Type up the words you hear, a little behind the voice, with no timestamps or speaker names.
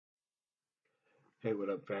Hey,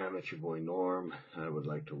 what up, fam? It's your boy Norm. I would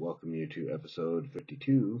like to welcome you to episode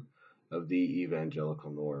 52 of the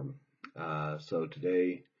Evangelical Norm. So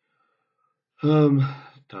today, um,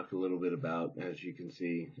 talk a little bit about, as you can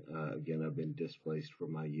see, again, I've been displaced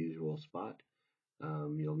from my usual spot.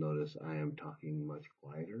 You'll notice I am talking much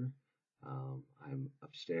quieter. I'm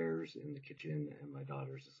upstairs in the kitchen, and my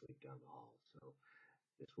daughter's asleep down the hall. So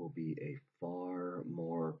this will be a far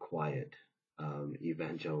more quiet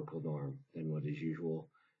evangelical norm than what is usual.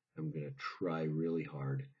 I'm going to try really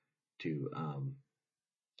hard to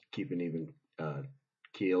keep an even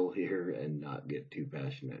keel here and not get too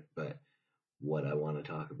passionate. But what I want to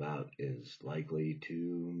talk about is likely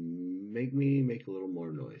to make me make a little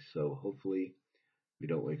more noise. So hopefully we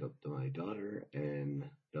don't wake up my daughter and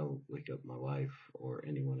don't wake up my wife or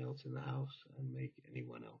anyone else in the house and make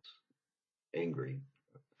anyone else angry.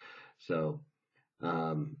 So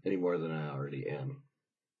any more than I already am.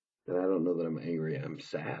 And I don't know that I'm angry. I'm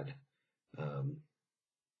sad. Um,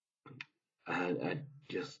 I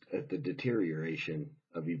just at the deterioration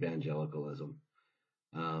of evangelicalism.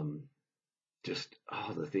 Um, just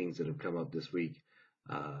all the things that have come up this week.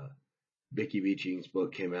 Vicky Beeching's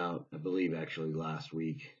book came out, I believe, actually last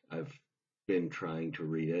week. I've been trying to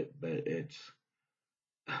read it, but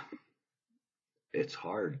it's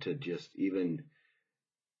hard to just even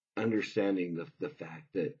understanding the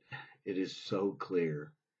fact that it is so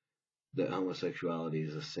clear that homosexuality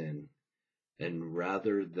is a sin. And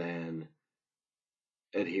rather than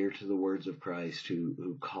adhere to the words of Christ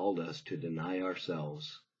who called us to deny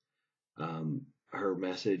ourselves, her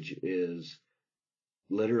message is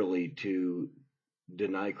literally to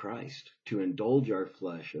deny Christ, to indulge our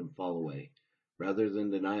flesh and fall away. Rather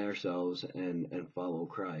than deny ourselves and follow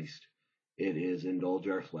Christ, it is indulge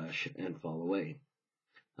our flesh and fall away.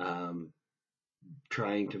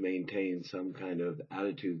 Trying to maintain some kind of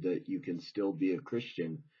attitude that you can still be a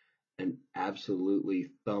Christian and absolutely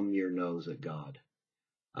thumb your nose at God,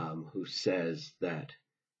 who says that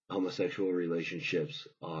homosexual relationships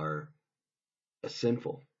are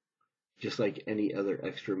sinful, just like any other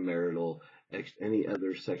extramarital, any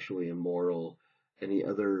other sexually immoral, any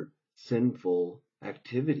other sinful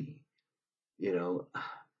activity, you know.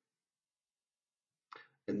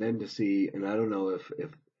 And then to see, and I don't know if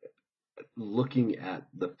looking at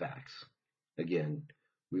the facts, again,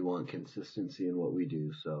 we want consistency in what we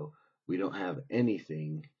do, so we don't have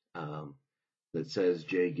anything that says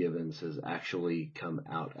Jay Givens has actually come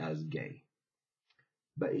out as gay,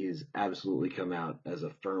 but he's absolutely come out as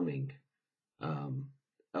affirming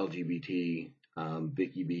LGBT,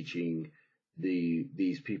 Vicky Beeching,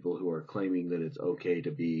 these people who are claiming that it's okay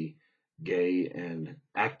to be gay and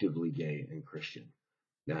actively gay and Christian.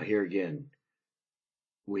 Now, here again,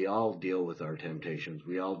 we all deal with our temptations.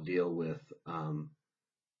 We all deal with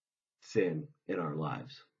sin in our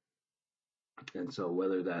lives. And so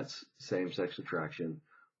whether that's same-sex attraction,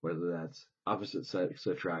 whether that's opposite sex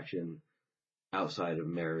attraction outside of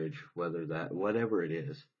marriage, whatever it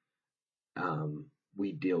is,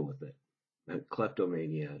 we deal with it.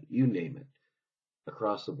 Kleptomania, you name it,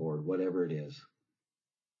 across the board, whatever it is,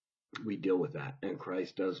 we deal with that. And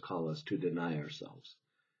Christ does call us to deny ourselves.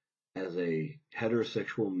 As a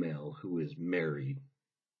heterosexual male who is married,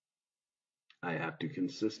 I have to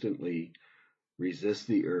consistently resist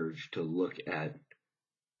the urge to look at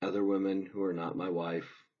other women who are not my wife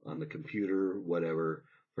on the computer, whatever,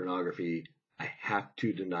 pornography. I have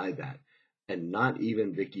to deny that. And not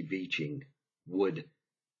even Vicky Beeching would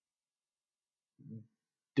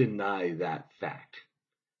deny that fact,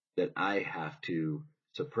 that I have to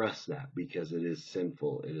suppress that because it is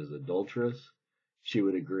sinful. It is adulterous. She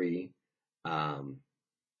would agree.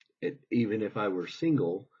 Even if I were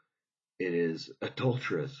single, it is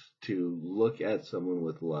adulterous to look at someone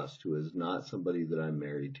with lust who is not somebody that I'm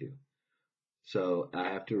married to. So I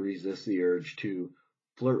have to resist the urge to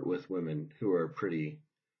flirt with women who are pretty,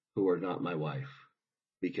 who are not my wife,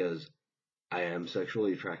 because I am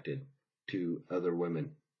sexually attracted to other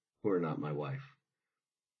women who are not my wife.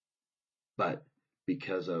 But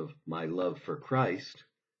because of my love for Christ,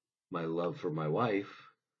 my love for my wife,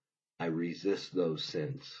 I resist those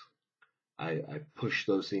sins. I push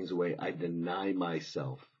those things away. I deny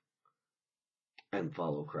myself and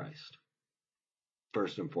follow Christ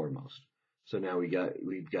first and foremost. So now we've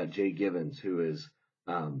got Jay Givens, who is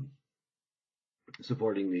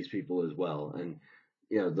supporting these people as well. And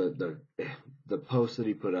you know, the post that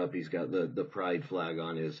he put up, he's got the pride flag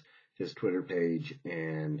on his Twitter page,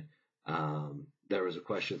 and there was a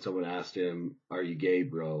question someone asked him, "Are you gay,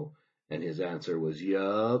 bro?" And his answer was,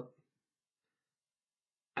 "Yup."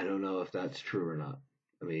 I don't know if that's true or not.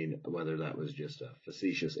 I mean, whether that was just a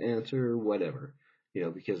facetious answer, whatever.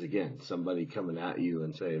 because again, somebody coming at you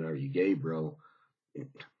and saying, "Are you gay, bro?"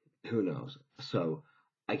 Who knows? So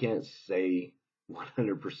I can't say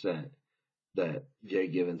 100% that Jay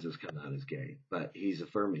Givens has come out as gay, but he's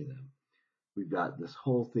affirming them. We've got this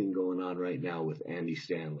whole thing going on right now with Andy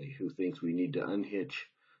Stanley, who thinks we need to unhitch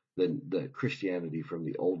the Christianity from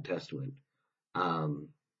the Old Testament. And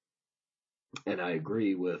I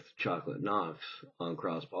agree with Chocolate Knox on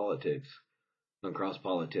Cross Politic,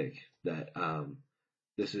 that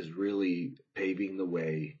this is really paving the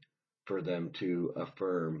way for them to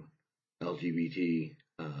affirm LGBT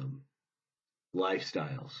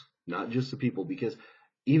lifestyles, not just the people, because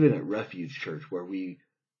even at Refuge Church, where we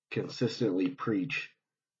consistently preach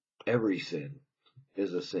every sin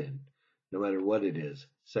is a sin, no matter what it is,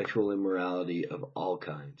 sexual immorality of all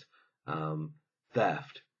kinds,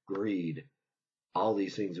 theft, greed, all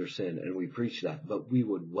these things are sin, and we preach that, but we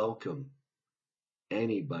would welcome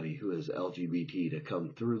anybody who is LGBT to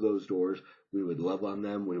come through those doors. We would love on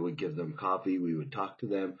them. We would give them coffee. We would talk to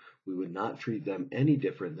them. We would not treat them any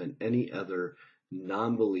different than any other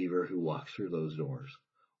non-believer who walks through those doors,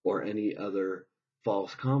 or any other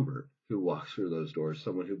false convert who walks through those doors,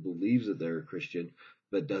 someone who believes that they're a Christian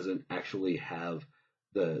but hasn't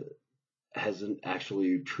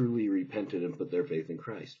actually truly repented and put their faith in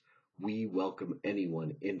Christ. We welcome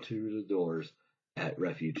anyone into the doors at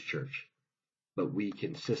Refuge Church, but we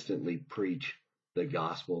consistently preach the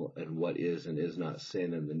gospel and what is and is not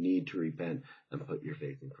sin, and the need to repent and put your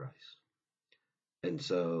faith in Christ. And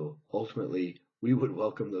so ultimately, we would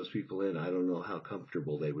welcome those people in. I don't know how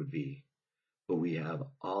comfortable they would be, but we have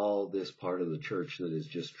all this part of the church that is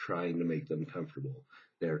just trying to make them comfortable.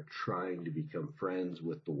 They're trying to become friends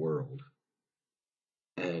with the world.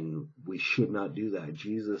 And we should not do that.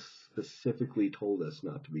 Jesus specifically told us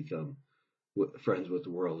not to become friends with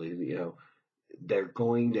the world. They're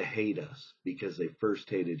going to hate us because they first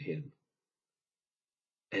hated him.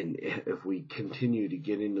 And if we continue to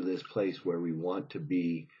get into this place where we want to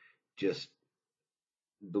be just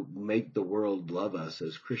make the world love us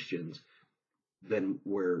as Christians, then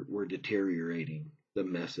we're deteriorating the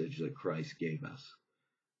message that Christ gave us.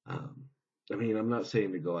 I'm not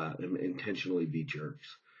saying to go out and intentionally be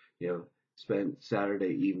jerks. Spent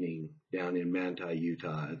Saturday evening down in Manti,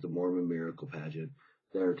 Utah at the Mormon Miracle Pageant,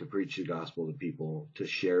 there to preach the gospel to people, to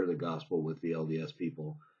share the gospel with the LDS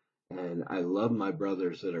people. And I love my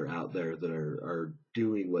brothers that are out there that are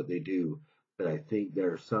doing what they do, but I think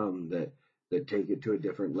there are some that take it to a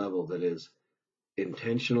different level that is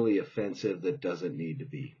intentionally offensive that doesn't need to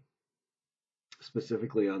be.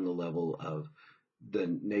 Specifically on the level of the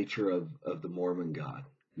nature of the Mormon God.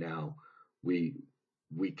 Now, we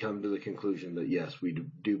come to the conclusion that yes, we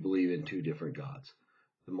do believe in two different gods.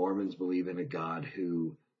 The Mormons believe in a God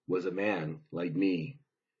who was a man like me,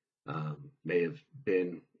 may have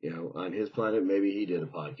been, on his planet. Maybe he did a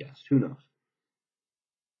podcast. Who knows?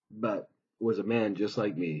 But was a man just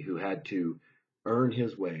like me who had to earn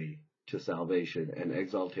his way to salvation and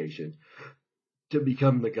exaltation to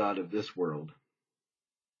become the God of this world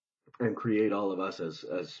and create all of us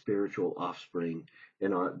as spiritual offspring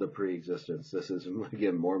in the pre-existence. This is,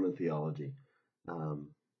 again, Mormon theology.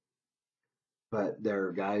 But there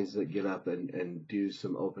are guys that get up and do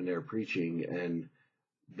some open air preaching, and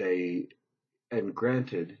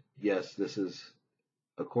granted, yes, this is,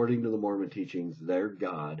 according to the Mormon teachings, their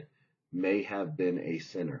God may have been a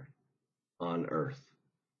sinner on earth.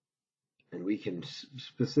 And we can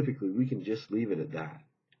just leave it at that.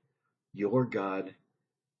 Your God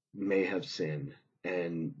may have sinned,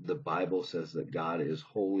 and the Bible says that God is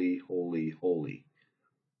holy, holy, holy.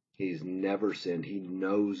 He's never sinned. He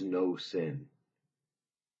knows no sin.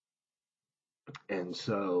 And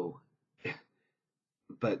so,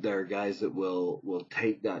 but there are guys that will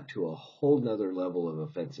take that to a whole nother level of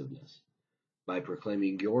offensiveness by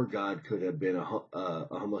proclaiming your God could have been a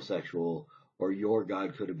homosexual, or your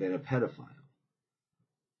God could have been a pedophile.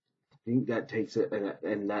 I think that takes it,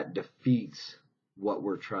 and that defeats what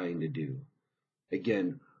we're trying to do.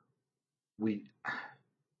 Again,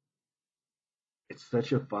 it's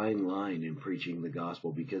such a fine line in preaching the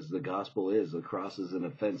gospel, because the cross is an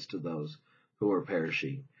offense to those who are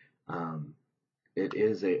perishing. It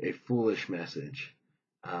is a foolish message,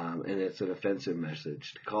 and it's an offensive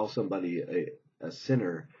message. To call somebody a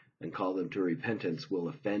sinner and call them to repentance will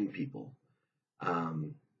offend people.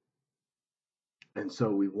 And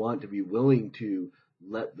so we want to be willing to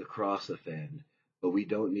let the cross offend, but we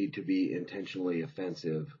don't need to be intentionally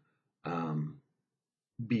offensive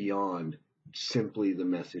beyond simply the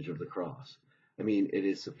message of the cross. It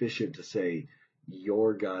is sufficient to say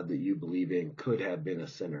your God that you believe in could have been a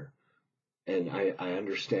sinner, and I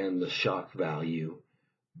understand the shock value,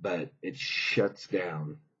 but it shuts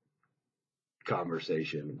down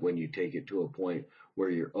conversation when you take it to a point where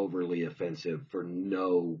you're overly offensive for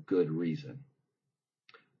no good reason.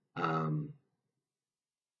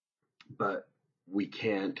 But we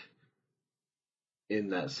can't, in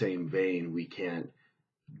that same vein, we can't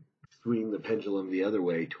swing the pendulum the other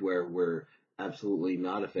way to where we're absolutely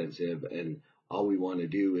not offensive and all we want to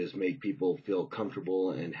do is make people feel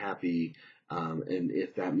comfortable and happy. And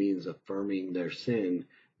if that means affirming their sin,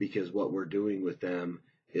 because what we're doing with them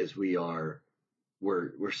is we're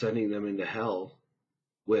sending them into hell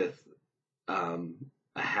with a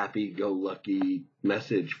happy-go-lucky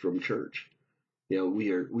message from church.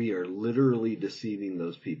 We are literally deceiving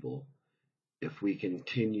those people if we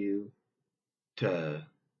continue to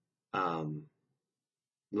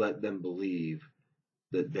let them believe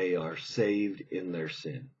that they are saved in their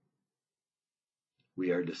sin.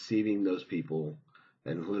 We are deceiving those people,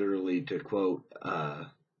 and literally, to quote,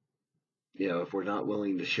 if we're not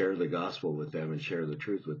willing to share the gospel with them and share the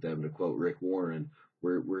truth with them, to quote Rick Warren,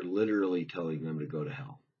 we're literally telling them to go to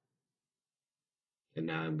hell. And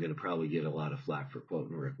now I'm going to probably get a lot of flack for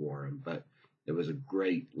quoting Rick Warren, but it was a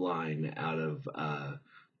great line out of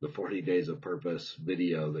the 40 Days of Purpose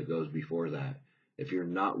video that goes before that. If you're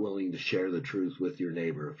not willing to share the truth with your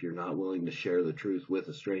neighbor, if you're not willing to share the truth with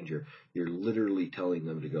a stranger, you're literally telling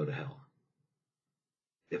them to go to hell.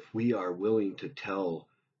 If we are willing to tell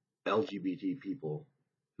LGBT people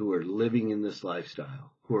who are living in this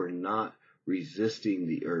lifestyle, who are not resisting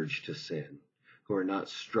the urge to sin, who are not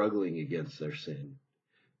struggling against their sin,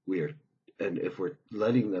 and if we're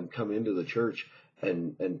letting them come into the church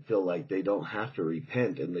and feel like they don't have to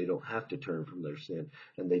repent and they don't have to turn from their sin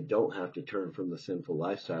and they don't have to turn from the sinful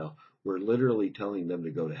lifestyle, we're literally telling them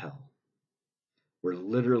to go to hell. We're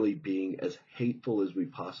literally being as hateful as we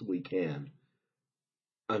possibly can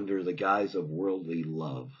under the guise of worldly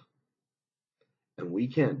love. And we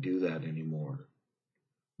can't do that anymore.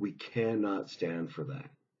 We cannot stand for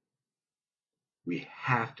that. We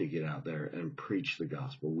have to get out there and preach the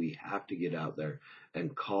gospel. We have to get out there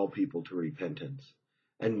and call people to repentance.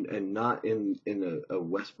 And not in a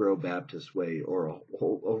Westboro Baptist way or a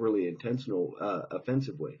overly intentional,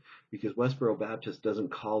 offensive way. Because Westboro Baptist doesn't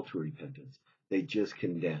call to repentance. They just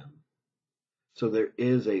condemn. So there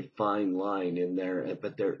is a fine line in there,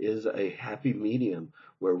 but there is a happy medium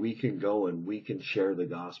where we can go and we can share the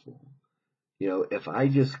gospel. If I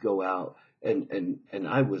just go out, and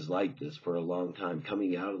I was like this for a long time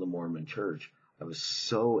coming out of the Mormon church, I was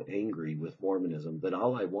so angry with Mormonism that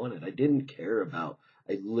all I wanted, I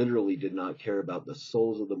literally did not care about the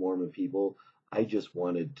souls of the Mormon people. I just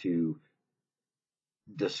wanted to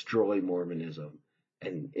destroy Mormonism.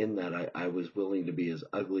 And in that, I was willing to be as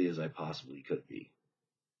ugly as I possibly could be.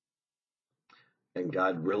 And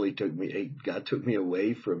God took me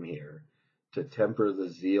away from here to temper the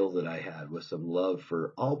zeal that I had with some love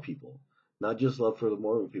for all people. Not just love for the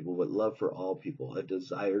Mormon people, but love for all people. A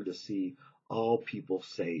desire to see all people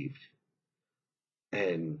saved.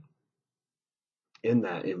 And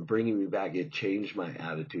in bringing me back, it changed my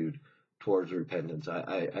attitude towards repentance.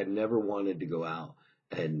 I never wanted to go out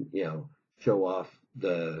and, show off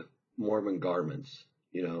the Mormon garments.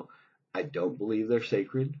 I don't believe they're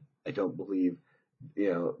sacred. I don't believe,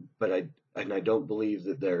 but I don't believe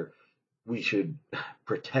that we should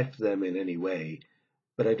protect them in any way.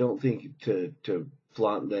 But I don't think to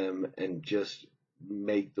flaunt them and just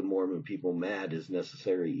make the Mormon people mad is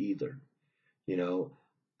necessary either.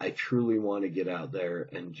 I truly want to get out there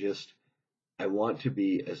and I want to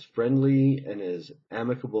be as friendly and as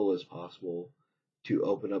amicable as possible to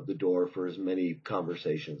open up the door for as many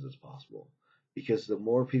conversations as possible. Because the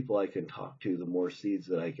more people I can talk to, the more seeds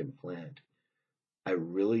that I can plant. I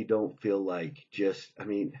really don't feel like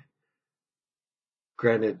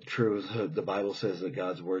granted, true, the Bible says that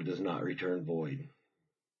God's word does not return void.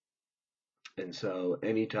 And so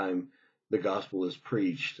anytime the gospel is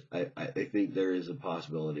preached, I think there is a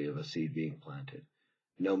possibility of a seed being planted,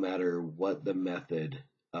 no matter what the method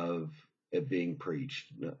of it being preached,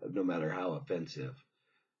 no matter how offensive.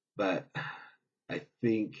 But I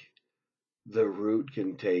think the root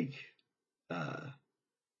can take,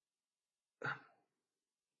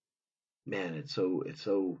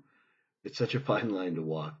 it's such a fine line to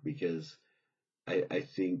walk, because I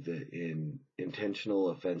think that in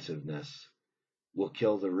intentional offensiveness will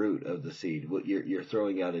kill the root of the seed. You're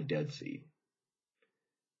throwing out a dead seed,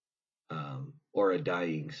 or a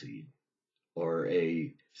dying seed, or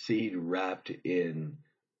a seed wrapped in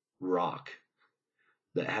rock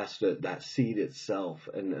that seed itself.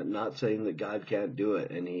 And I'm not saying that God can't do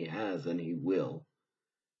it, and He has, and He will.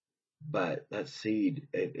 But that seed,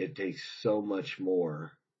 it takes so much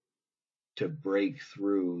more to break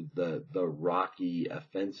through the rocky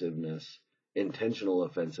offensiveness, intentional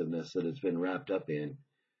offensiveness that it's been wrapped up in,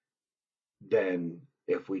 than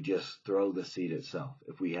if we just throw the seed itself.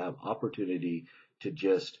 If we have opportunity to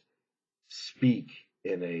just speak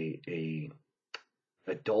in a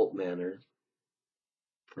adult manner,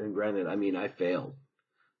 and granted, I mean, I failed.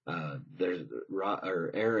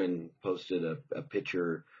 Aaron posted a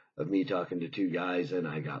picture of me talking to two guys, and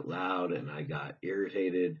I got loud and I got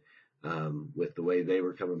irritated with the way they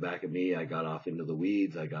were coming back at me. I got off into the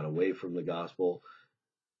weeds. I got away from the gospel.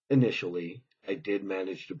 Initially, I did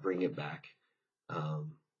manage to bring it back,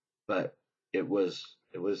 but it was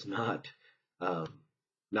not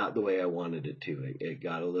the way I wanted it to. It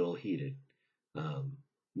got a little heated,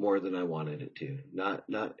 more than I wanted it to.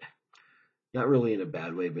 Not really in a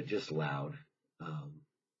bad way, but just loud,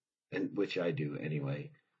 and which I do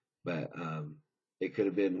anyway. But it could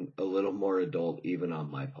have been a little more adult even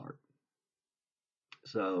on my part.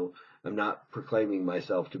 So I'm not proclaiming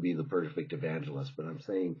myself to be the perfect evangelist, but I'm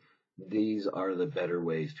saying these are the better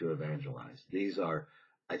ways to evangelize. These are,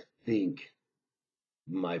 I think,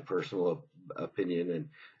 my personal opinion,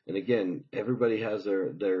 and again, everybody has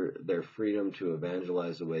their freedom to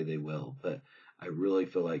evangelize the way they will, but I really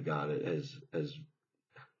feel like God has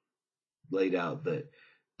laid out that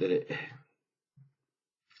it,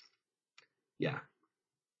 yeah,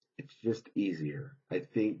 it's just easier. I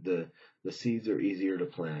think the seeds are easier to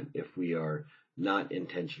plant if we are not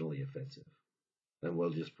intentionally offensive, and we'll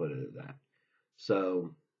just put it at that.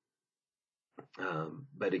 So,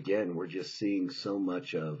 but again, we're just seeing so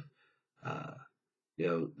much of,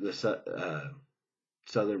 the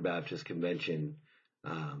Southern Baptist Convention,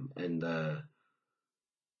 and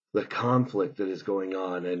the conflict that is going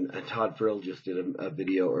on. And Todd Frill just did a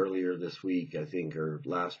video earlier this week, I think, or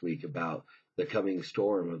last week, about the coming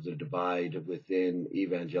storm of the divide within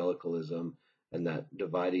evangelicalism, and that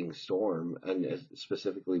dividing storm, and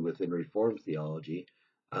specifically within Reformed theology,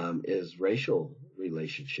 is racial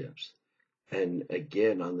relationships. And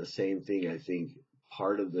again, on the same thing, I think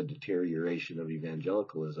part of the deterioration of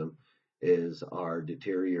evangelicalism is our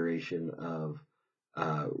deterioration of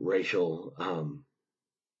racial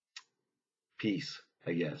peace,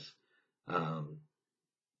 I guess.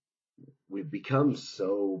 We've become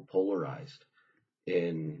so polarized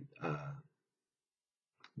in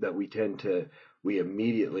that we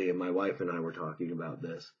immediately, and my wife and I were talking about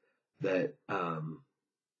this, that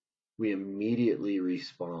we immediately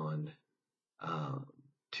respond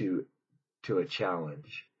to a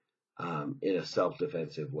challenge in a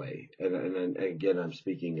self-defensive way. And again, I'm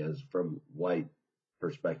speaking as from white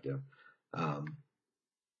perspective.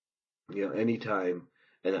 Anytime,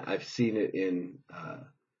 and I've seen it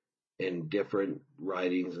in different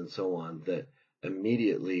writings and so on, that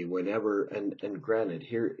immediately, whenever, and granted,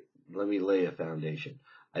 here, let me lay a foundation.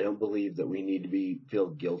 I don't believe that we need to feel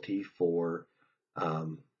guilty for,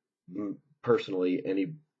 personally,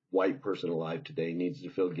 any white person alive today needs to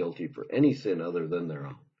feel guilty for any sin other than their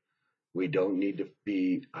own. I don't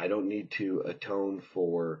need to atone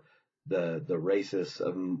for the racists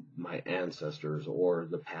of my ancestors or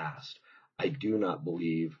the past. I do not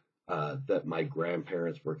believe that my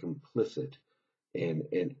grandparents were complicit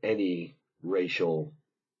in any racial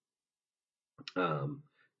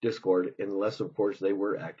discord, unless, of course, they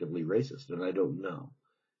were actively racist, and I don't know.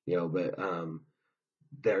 But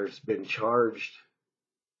there's been charged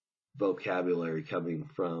vocabulary coming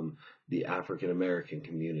from the African American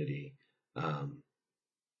community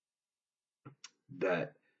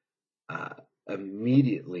that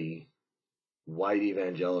immediately white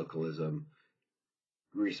evangelicalism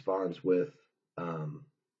responds with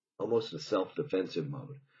almost a self-defensive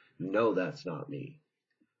mode. No, that's not me.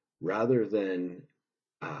 Rather than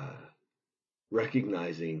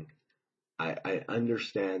recognizing, I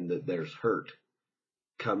understand that there's hurt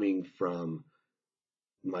coming from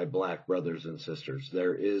my black brothers and sisters.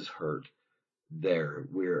 There is hurt there.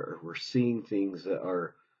 We're seeing things that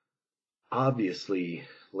are obviously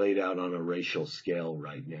laid out on a racial scale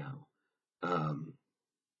right now.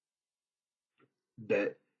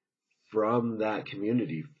 That from that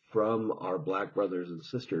community, from our black brothers and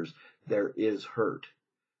sisters, there is hurt.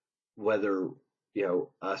 Whether,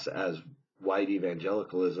 us as white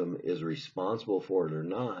evangelicalism is responsible for it or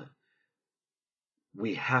not,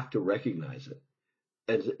 we have to recognize it.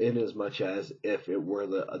 In as much as if it were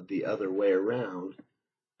the other way around,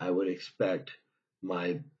 I would expect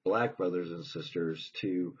my black brothers and sisters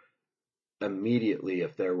to immediately,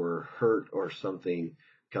 if there were hurt or something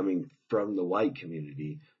coming from the white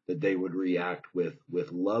community, that they would react with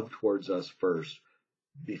love towards us first,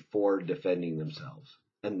 before defending themselves.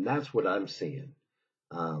 And that's what I'm seeing.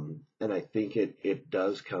 And I think it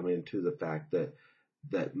does come into the fact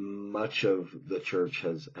that much of the church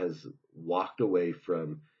has walked away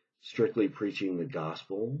from strictly preaching the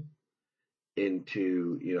gospel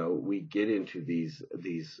into, we get into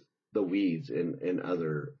the weeds in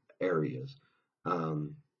other areas.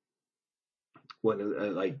 Um,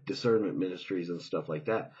 when like discernment ministries and stuff like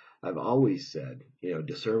that, I've always said,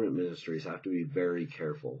 discernment ministries have to be very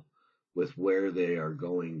careful with where they are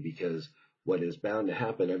going, because what is bound to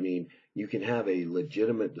happen, I mean, you can have a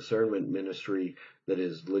legitimate discernment ministry that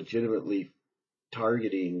is legitimately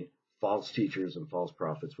targeting false teachers and false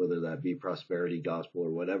prophets, whether that be prosperity gospel or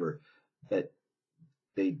whatever, but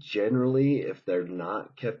they generally, if they're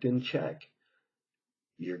not kept in check,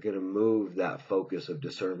 you're going to move that focus of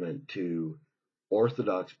discernment to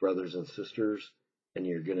Orthodox brothers and sisters, and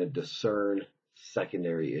you're going to discern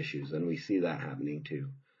secondary issues. And we see that happening too.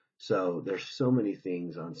 So there's so many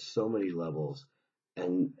things on so many levels.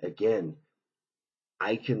 And again,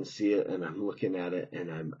 I can see it and I'm looking at it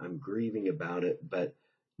and I'm grieving about it, but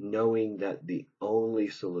knowing that the only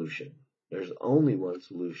solution, there's only one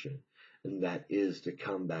solution, and that is to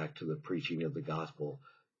come back to the preaching of the gospel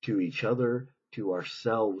to each other, to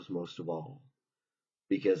ourselves most of all.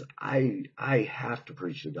 Because I have to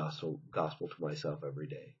preach the gospel to myself every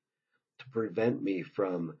day to prevent me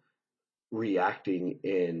from reacting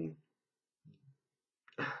in,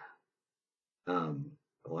 I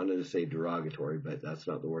wanted to say derogatory, but that's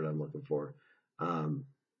not the word I'm looking for,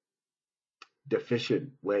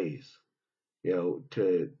 deficient ways,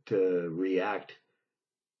 to react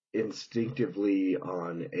instinctively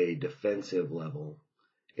on a defensive level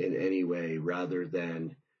in any way, rather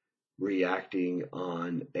than reacting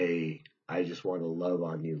on a I just want to love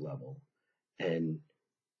on you level. And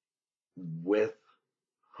with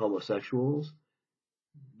homosexuals,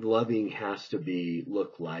 loving has to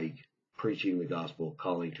look like preaching the gospel,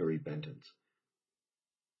 calling to repentance.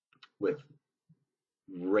 With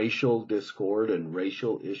racial discord and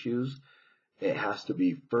racial issues, it has to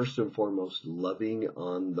be first and foremost loving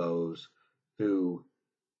on those who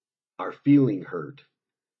are feeling hurt,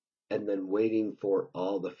 and then waiting for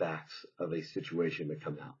all the facts of a situation to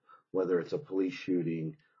come out, whether it's a police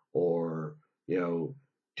shooting or,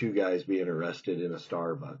 two guys being arrested in a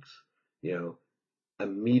Starbucks,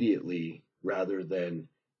 immediately, rather than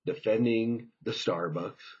defending the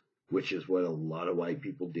Starbucks, which is what a lot of white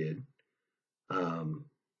people did.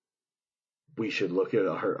 We should look at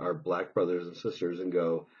our black brothers and sisters and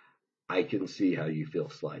go, I can see how you feel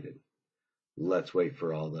slighted. Let's wait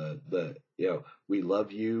for all we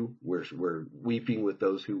love you. We're weeping with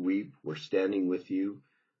those who weep. We're standing with you.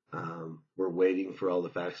 We're waiting for all the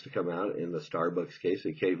facts to come out. In the Starbucks case,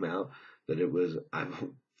 it came out that it was, I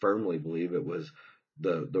firmly believe it was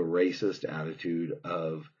the racist attitude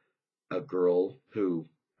of a girl who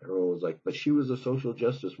everyone was like, but she was a social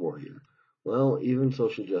justice warrior. Well, even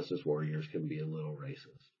social justice warriors can be a little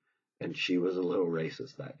racist. And she was a little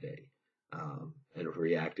racist that day. And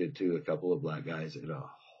reacted to a couple of black guys in a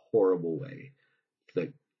horrible way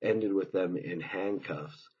that ended with them in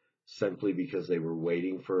handcuffs simply because they were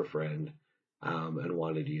waiting for a friend and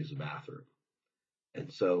wanted to use the bathroom.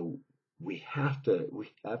 And so we have to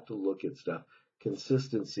look at stuff.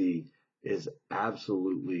 Consistency is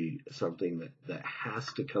absolutely something that has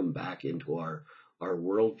to come back into our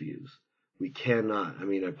worldviews. We cannot. I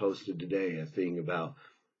mean, I posted today a thing about,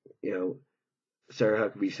 Sarah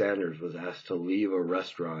Huckabee Sanders was asked to leave a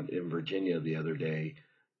restaurant in Virginia the other day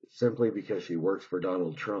simply because she works for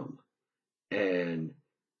Donald Trump. And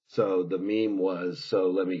so the meme was, so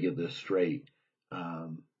let me get this straight.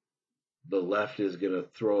 The left is going to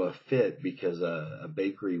throw a fit because a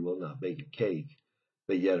bakery will not bake a cake,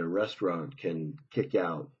 but yet a restaurant can kick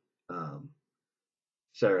out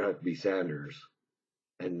Sarah Huckabee Sanders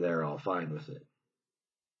and they're all fine with it.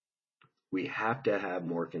 We have to have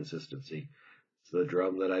more consistency. It's the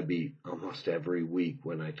drum that I beat almost every week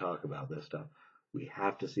when I talk about this stuff. We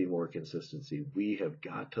have to see more consistency. We have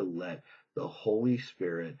got to let the Holy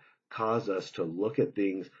Spirit cause us to look at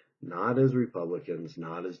things not as Republicans,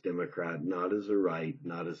 not as Democrat, not as the right,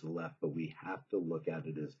 not as the left, but we have to look at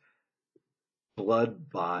it as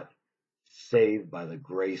blood-bought, saved by the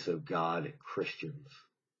grace of God Christians.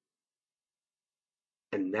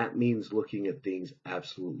 And that means looking at things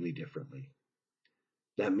absolutely differently.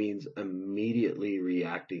 That means immediately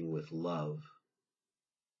reacting with love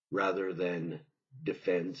rather than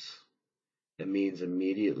defense. It means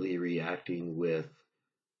immediately reacting with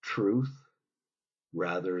truth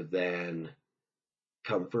rather than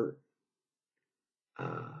comfort.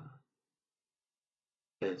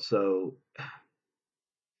 And so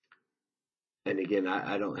And again,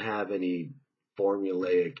 I don't have any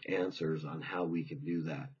formulaic answers on how we can do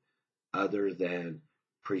that other than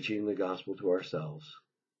preaching the gospel to ourselves,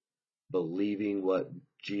 believing what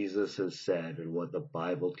Jesus has said and what the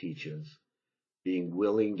Bible teaches, being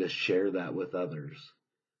willing to share that with others,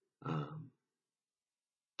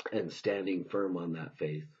 and standing firm on that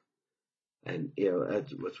faith. And,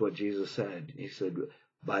 that's what Jesus said. He said,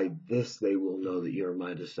 by this they will know that you're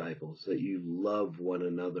my disciples, that you love one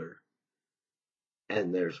another.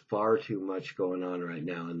 And there's far too much going on right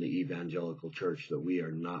now in the evangelical church that we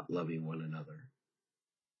are not loving one another.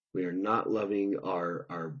 We are not loving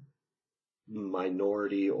our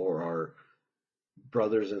minority or our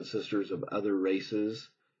brothers and sisters of other races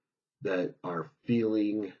that are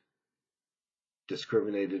feeling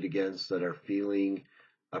discriminated against, that are feeling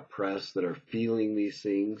oppressed, that are feeling these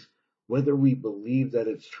things, whether we believe that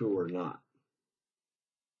it's true or not.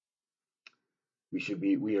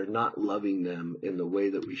 We are not loving them in the way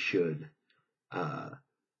that we should,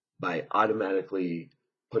 by automatically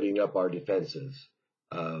putting up our defenses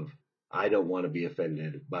of, I don't want to be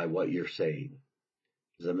offended by what you're saying.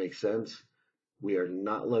 Does that make sense? We are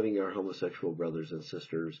not loving our homosexual brothers and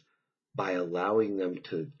sisters by allowing them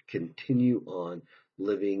to continue on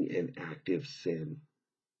living in active sin.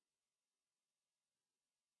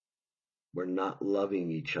 We're not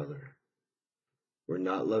loving each other. We're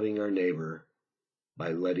not loving our neighbor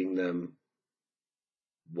by letting them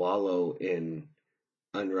wallow in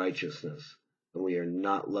unrighteousness. And we are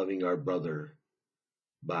not loving our brother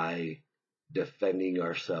by defending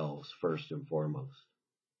ourselves first and foremost.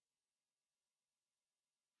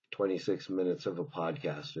 26 minutes of a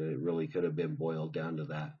podcast, and it really could have been boiled down to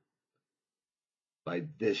that. By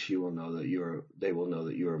this they will know that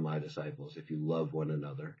you are my disciples, if you love one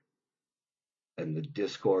another. And the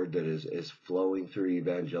discord that is flowing through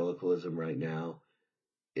evangelicalism right now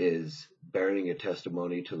is bearing a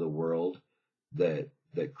testimony to the world that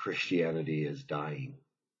Christianity is dying,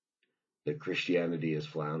 that Christianity is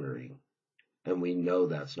floundering. And we know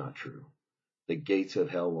that's not true. The gates of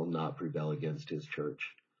hell will not prevail against his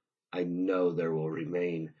church. I know there will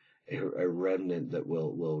remain a remnant that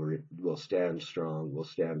will stand strong, will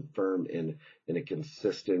stand firm in a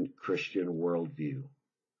consistent Christian worldview,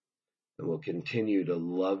 and will continue to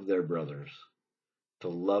love their brothers, to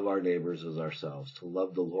love our neighbors as ourselves, to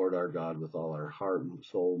love the Lord our God with all our heart,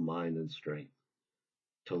 soul, mind, and strength,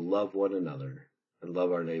 to love one another and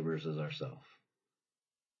love our neighbors as ourselves.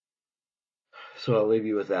 So I'll leave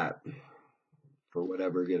you with that for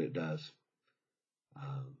whatever good it does.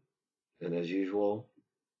 And as usual,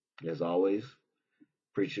 as always,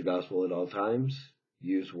 preach the gospel at all times.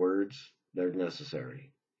 Use words that are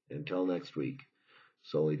necessary. Until next week,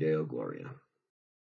 Soli Deo Gloria.